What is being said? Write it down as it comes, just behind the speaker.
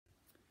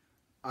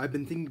I've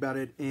been thinking about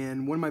it,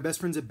 and one of my best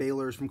friends at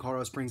Baylor is from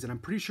Colorado Springs, and I'm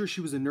pretty sure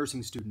she was a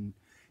nursing student.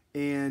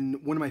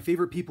 And one of my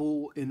favorite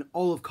people in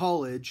all of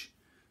college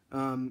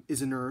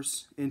is a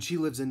nurse, and she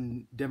lives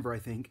in Denver, I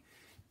think.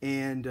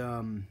 And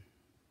I'm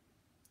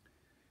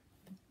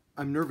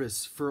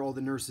nervous for all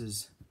the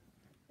nurses,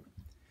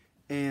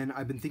 and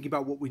I've been thinking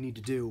about what we need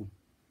to do.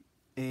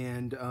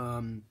 And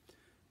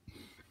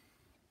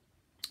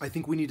I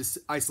think we need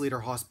to isolate our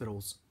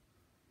hospitals.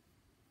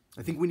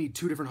 I think we need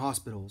 2 different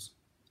hospitals.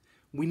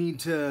 We need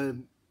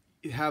to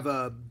have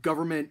a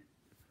government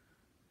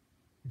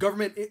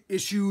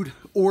issued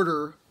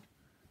order.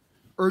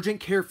 Urgent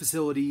care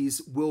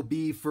facilities will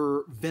be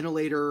for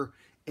ventilator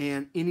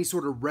and any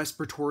sort of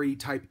respiratory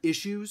type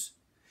issues.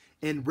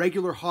 And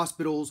regular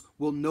hospitals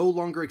will no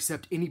longer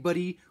accept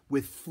anybody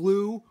with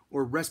flu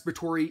or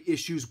respiratory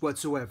issues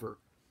whatsoever.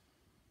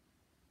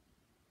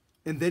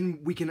 And then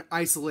we can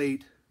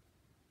isolate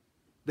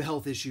the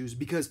health issues,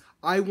 because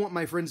I want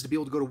my friends to be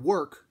able to go to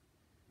work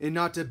and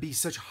not to be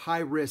such high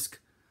risk,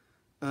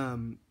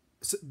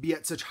 be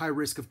at such high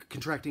risk of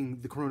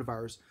contracting the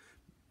coronavirus.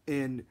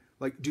 And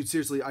like, dude,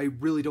 seriously, I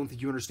really don't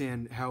think you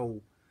understand how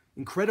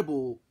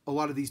incredible a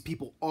lot of these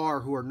people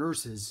are who are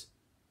nurses.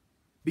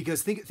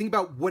 Because think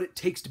about what it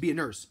takes to be a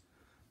nurse.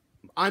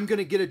 I'm going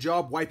to get a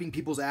job wiping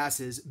people's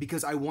asses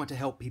because I want to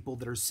help people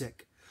that are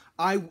sick.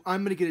 I'm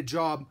going to get a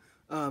job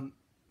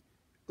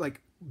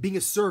like being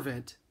a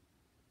servant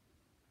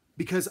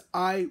because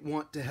I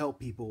want to help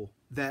people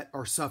that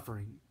are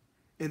suffering.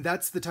 And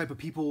that's the type of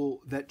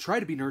people that try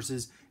to be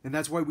nurses, and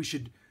that's why we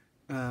should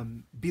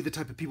be the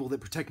type of people that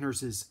protect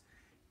nurses.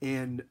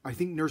 And I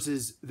think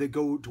nurses that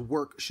go to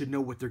work should know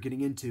what they're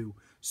getting into.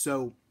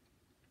 So,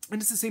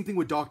 and it's the same thing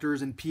with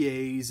doctors and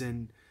PAs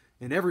and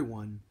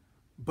everyone.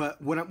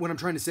 But what I'm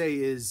trying to say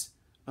is,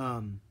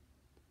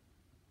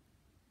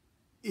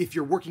 if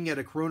you're working at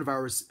a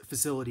coronavirus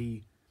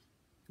facility,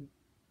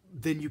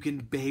 then you can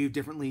behave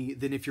differently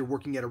than if you're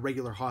working at a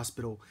regular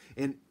hospital.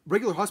 And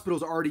regular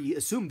hospitals already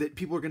assume that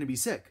people are going to be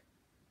sick.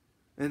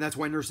 And that's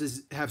why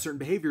nurses have certain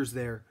behaviors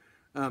there.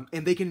 And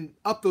they can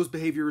up those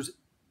behaviors,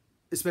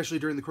 especially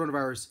during the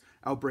coronavirus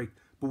outbreak.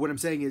 But what I'm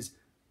saying is,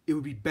 it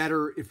would be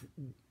better if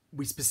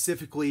we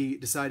specifically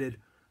decided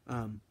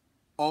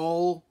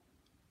all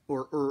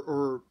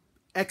or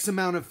X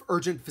amount of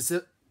urgent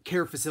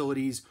care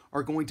facilities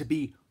are going to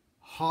be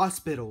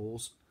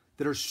hospitals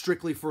that are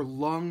strictly for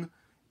lung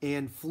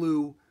and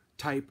flu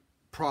type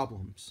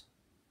problems.